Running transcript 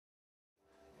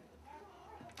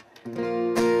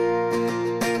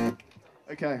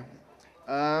Okay.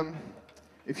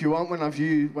 If you want, when I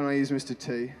use Mr.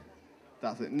 T,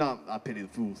 that thing, no, I pity the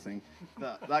fool thing,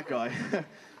 that guy,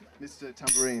 Mr.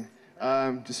 Tambourine,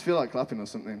 just feel like clapping or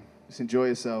something. Just enjoy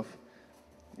yourself.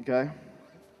 Okay.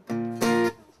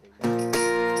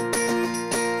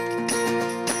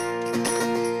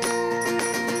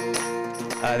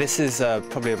 This is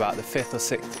probably about the 5th or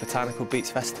 6th Botanical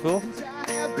Beats Festival.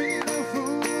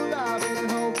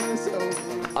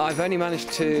 I've only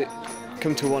managed to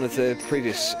come to one of the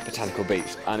previous Botanical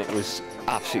Beats and it was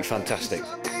absolutely fantastic.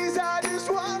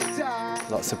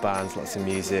 Lots of bands, lots of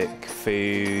music,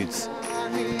 foods.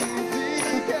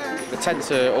 The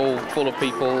tents are all full of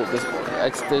people.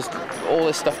 There's all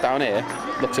this stuff down here.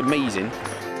 Looks amazing.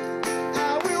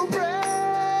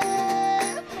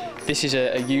 This is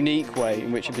a unique way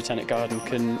in which a botanic garden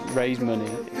can raise money.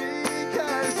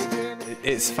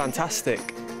 It's fantastic,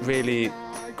 really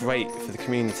great for the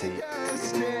community.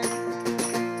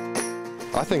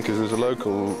 I think as a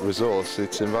local resource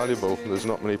it's invaluable. There's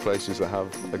not many places that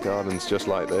have gardens just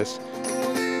like this.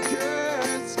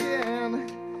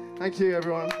 Thank you,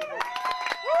 everyone.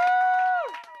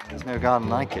 There's no garden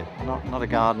like it. Not a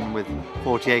garden with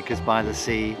 40 acres by the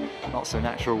sea, lots of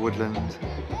natural woodland,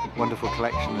 wonderful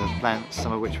collection of plants,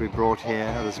 some of which we brought here,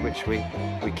 others which we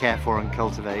care for and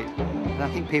cultivate. And I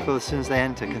think people, as soon as they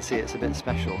enter, can see it's a bit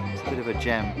special. It's a bit of a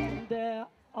gem. They're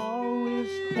always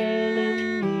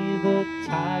telling me that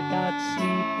I got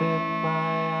sleep in my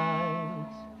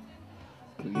eyes.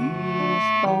 Please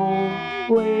don't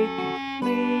wake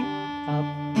me up.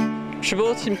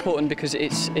 Treborth's important because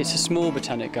it's a small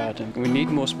botanic garden. We need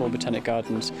more small botanic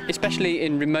gardens, especially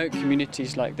in remote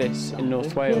communities like this in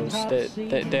North Wales.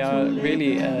 They are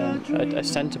really a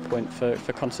centre point for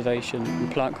conservation,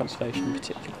 and plant conservation in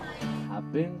particular.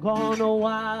 I've been gone a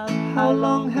while, how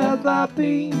long have I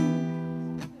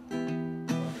been?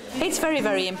 It's very,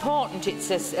 very important. It's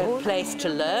a place to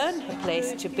learn, a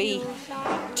place to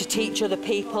teach other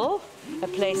people, a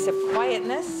place of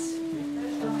quietness.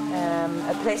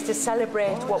 A place to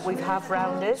celebrate what we have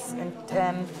around us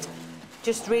and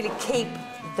just really keep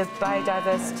the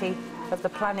biodiversity of the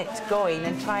planet going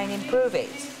and try and improve it.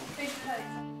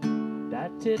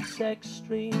 That it's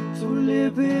extreme to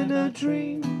live in a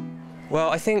dream. Well,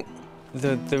 I think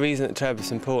the reason that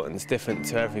Treborth's important is different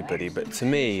to everybody, but to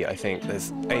me, I think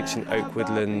there's ancient oak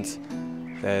woodland,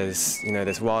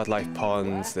 there's wildlife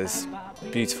ponds, there's a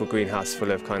beautiful greenhouse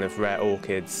full of kind of rare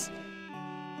orchids.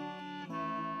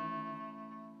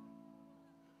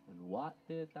 What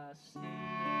did I see?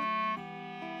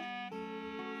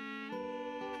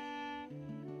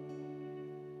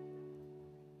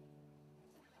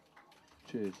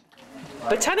 Cheers.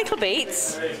 Botanical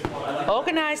Beats,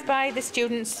 organised by the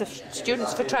Students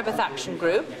for Treborth Action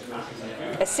Group,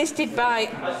 assisted by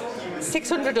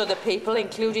 600 other people,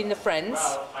 including the Friends,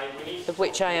 of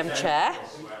which I am chair.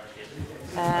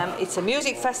 It's a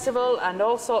music festival and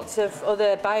all sorts of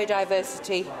other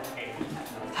biodiversity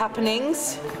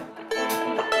happenings.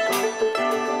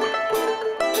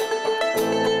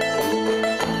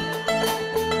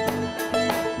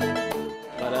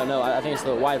 I don't know, I think it's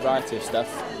a wide variety of stuff.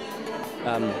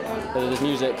 There's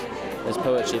music, there's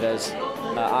poetry, there's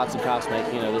arts and crafts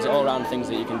making, there's all-round things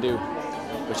that you can do,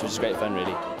 which is just great fun,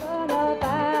 really.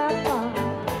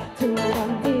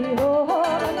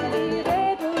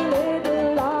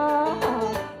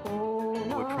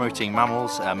 We're promoting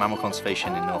mammals, mammal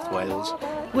conservation in North Wales.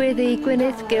 We're the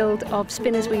Gwynedd Guild of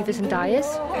Spinners, Weavers and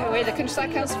Dyers. We're the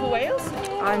Countryside Council for Wales.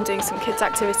 I'm doing some kids'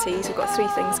 activities. We've got 3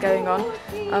 things going on.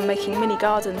 I'm making mini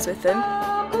gardens with them.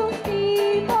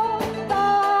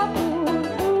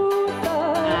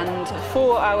 And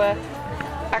for our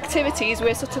activities,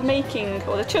 we're sort of making,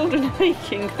 or the children are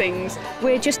making things.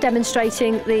 We're just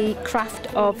demonstrating the craft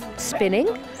of spinning.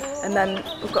 And then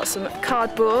we've got some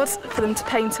cardboard for them to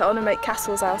paint on and make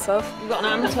castles out of. We've got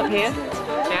an ant up here.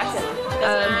 Yes.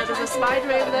 There's a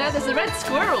spider over there. There's a red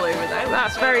squirrel over there.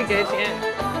 That's very good, yeah.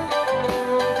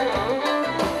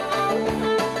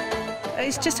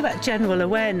 It's just about general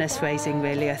awareness raising,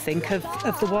 really, I think, of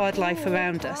the wildlife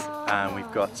around us. And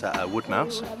we've got a wood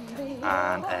mouse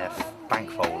and a bank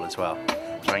vole as well.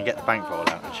 Try and get the bank vole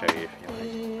out and show you if you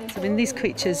like. I mean, these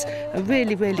creatures are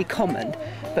really, really common,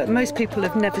 but most people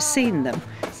have never seen them.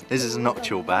 This is a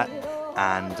nocturnal bat,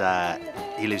 and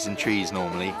he lives in trees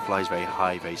normally, flies very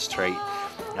high, very straight.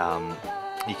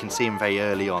 You can see him very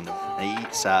early on. He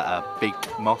eats big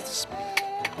moths,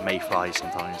 mayflies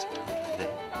sometimes.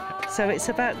 So it's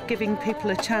about giving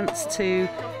people a chance to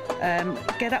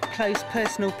get up close,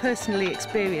 personally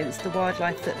experience the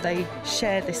wildlife that they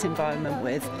share this environment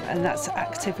with, and that's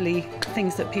actively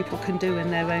things that people can do in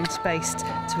their own space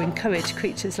to encourage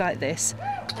creatures like this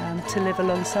to live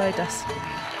alongside us.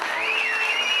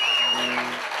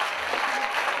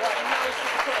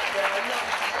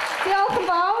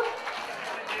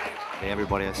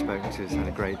 Everybody I've spoken to has had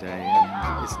a great day,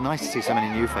 and it's nice to see so many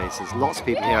new faces. Lots of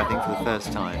people here, I think, for the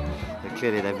first time. But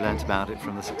clearly they've learnt about it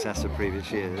from the success of previous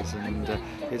years, and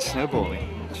it's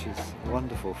snowballing, which is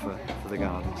wonderful for the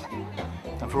gardens.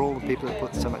 And for all the people who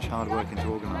put so much hard work into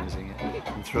organising it,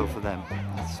 I'm thrilled for them.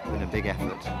 It's been a big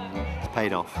effort, and it's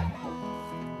paid off.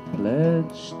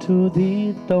 Pledge to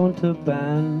thee, don't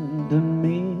abandon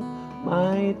me,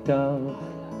 my dove.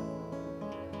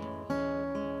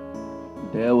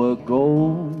 There were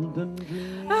golden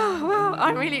dreams. Oh, well,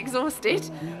 I'm really exhausted,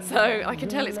 so I can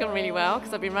tell it's gone really well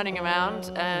because I've been running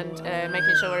around and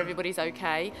making sure everybody's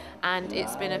okay, and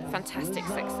it's been a fantastic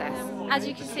success. As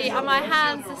you can see, on my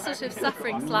hands are sort of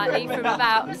suffering slightly from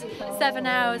about 7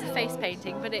 hours of face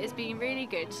painting, but it has been really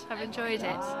good. I've enjoyed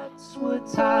it. Hearts were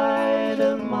tied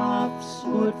and moths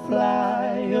would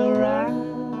fly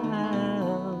around.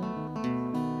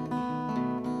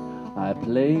 I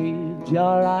played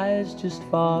your eyes just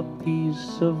for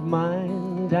peace of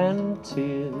mind and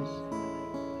tears.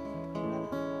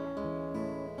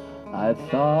 I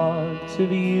thought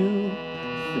of you,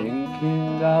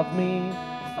 thinking of me.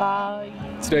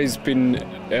 Today's been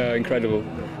incredible.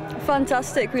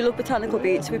 Fantastic. We love Botanical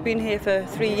Beats. We've been here for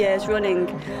 3 years running,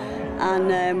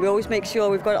 and we always make sure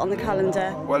we've got it on the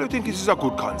calendar. Well, I think this is a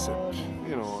good concept.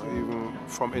 You know, even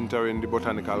from entering the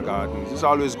botanical gardens, it's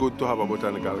always good to have a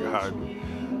botanical garden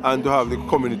and to have the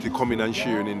community coming and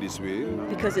sharing in this way.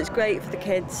 Because it's great for the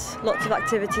kids, lots of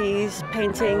activities,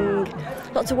 painting,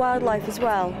 lots of wildlife as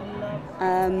well.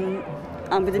 And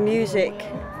with the music,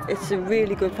 it's a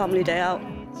really good family day out.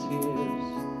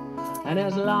 And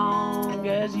as long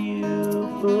as you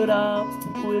put up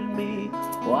with me,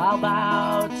 I'll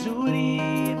bow to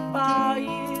thee for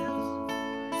years.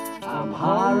 I'm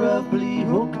horribly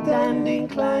hooked and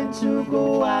inclined to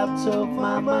go out of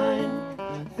my mind,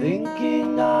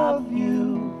 thinking of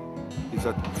you. It's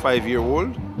a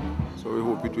 5-year-old, so we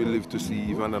hope it will live to see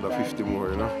even another 50 more,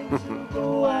 you know.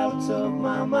 Go out of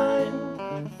my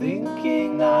mind,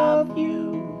 thinking of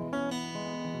you.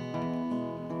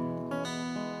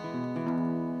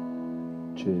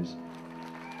 Cheers.